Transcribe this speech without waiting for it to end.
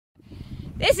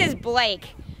This is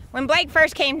Blake. When Blake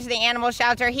first came to the animal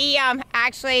shelter, he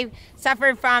actually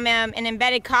suffered from an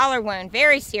embedded collar wound,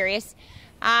 very serious.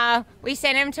 We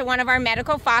sent him to one of our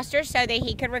medical fosters so that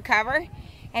he could recover.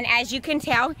 And as you can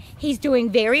tell, he's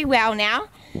doing very well now.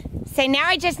 So now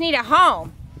I just need a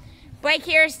home. Blake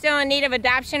here is still in need of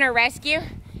adoption or rescue.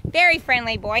 Very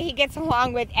friendly boy. He gets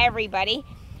along with everybody.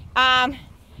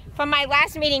 From my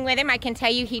last meeting with him, I can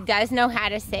tell you he does know how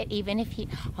to sit, even if he,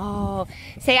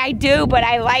 say I do, but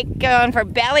I like going for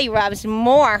belly rubs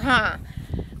more, huh?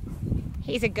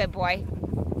 He's a good boy.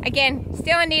 Again,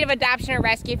 still in need of adoption or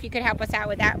rescue. If you could help us out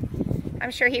with that, I'm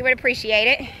sure he would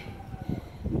appreciate it.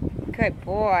 Good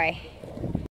boy.